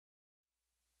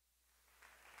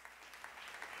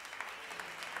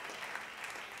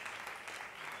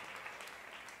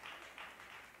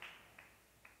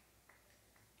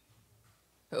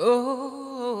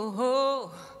Oh, oh,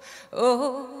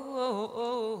 oh,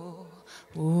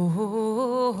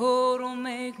 oh, oh, don't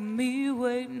make me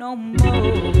wait no more.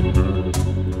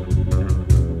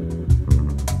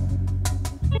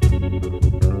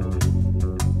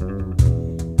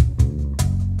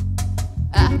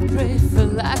 I pray for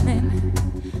lightning,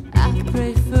 I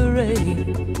pray for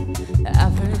rain,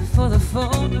 I pray for the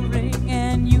phone to ring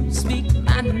and you speak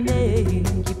my name.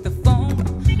 Keep the phone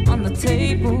on the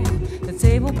table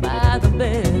by the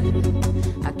bed.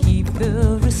 I keep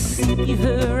the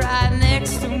receiver right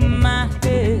next to my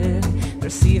head.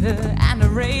 Receiver and a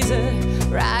razor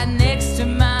right next to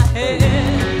my head.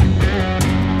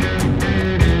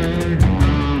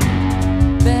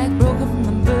 Back broken from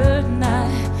the burden I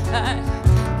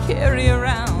carry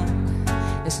around.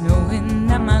 It's knowing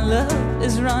that my love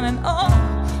is running all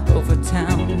over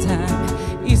town.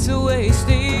 Time eats away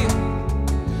steel,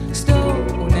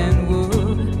 stone and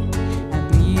wood.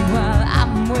 And meanwhile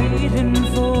I'm waiting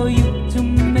for you to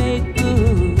make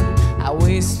good. I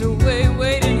waste away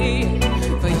waiting here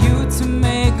for you to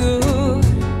make good.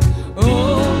 Oh,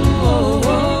 oh,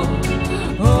 oh,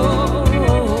 oh,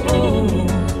 oh, oh,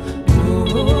 oh,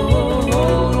 oh,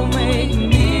 oh, don't make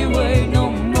me wait no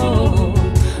more.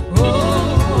 Oh,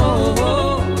 oh,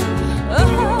 oh,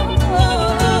 oh,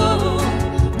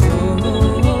 oh,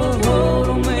 oh,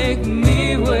 don't make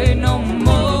me wait no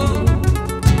more.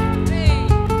 Hey.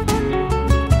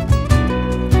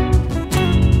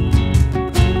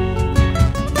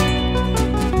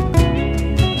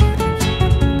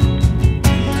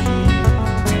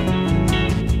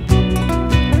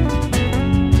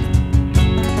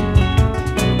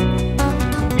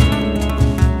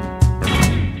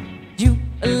 You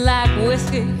like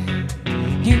whiskey,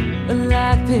 you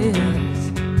like pills,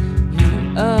 you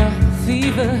are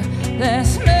fever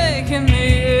that's making me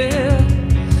ill.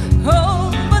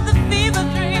 Oh, but the fever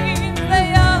dreams,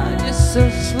 they are just so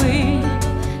sweet.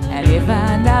 And if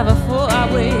I die before I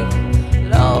wake,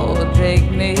 Lord,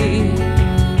 take me.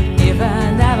 If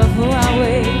I die before I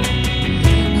wake,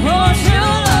 won't you,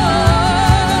 Lord?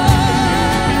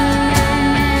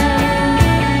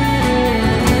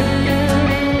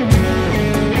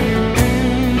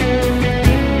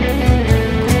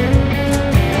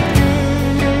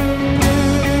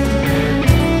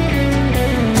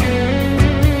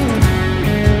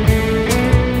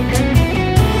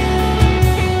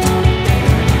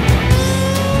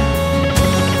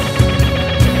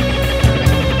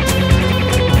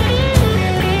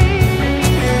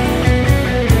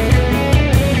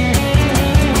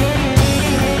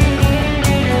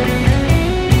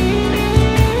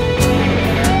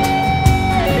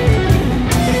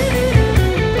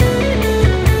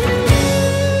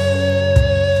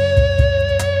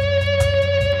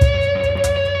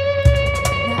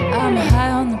 I'm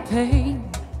high on the pain,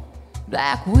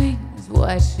 black wings,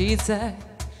 white sheets. I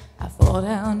fall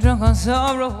down drunk on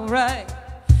sorrow right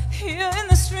here in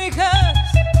the street.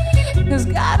 Cause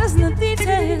God is in the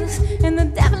details and the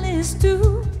devil is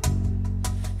too.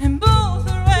 And both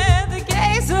are at the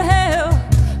gates of hell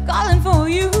calling for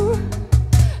you.